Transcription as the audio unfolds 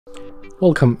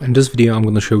Welcome, in this video I'm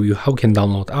going to show you how you can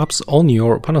download apps on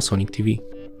your Panasonic TV.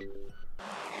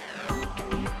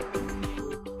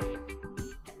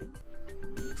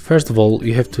 First of all,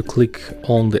 you have to click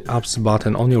on the apps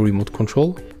button on your remote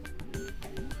control.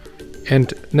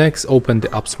 And next open the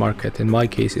apps market. In my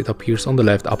case it appears on the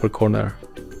left upper corner.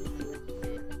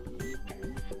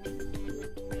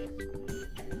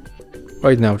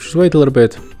 Right now, just wait a little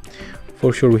bit.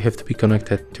 For sure we have to be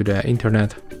connected to the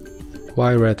internet,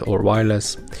 wired or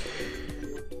wireless.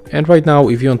 And right now,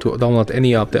 if you want to download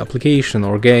any of the application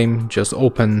or game, just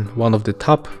open one of the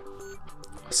tab,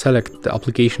 select the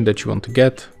application that you want to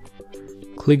get,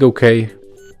 click OK.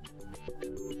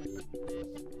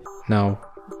 Now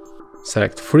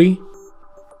select free.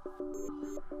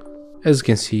 As you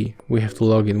can see, we have to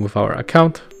log in with our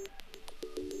account.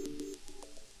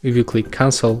 If you click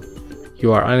cancel,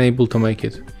 you are unable to make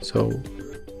it, so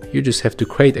you just have to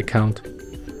create an account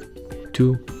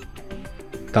to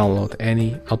download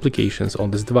any applications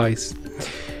on this device.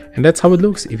 And that's how it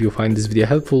looks. If you find this video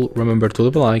helpful, remember to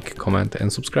leave a like, comment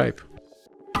and subscribe.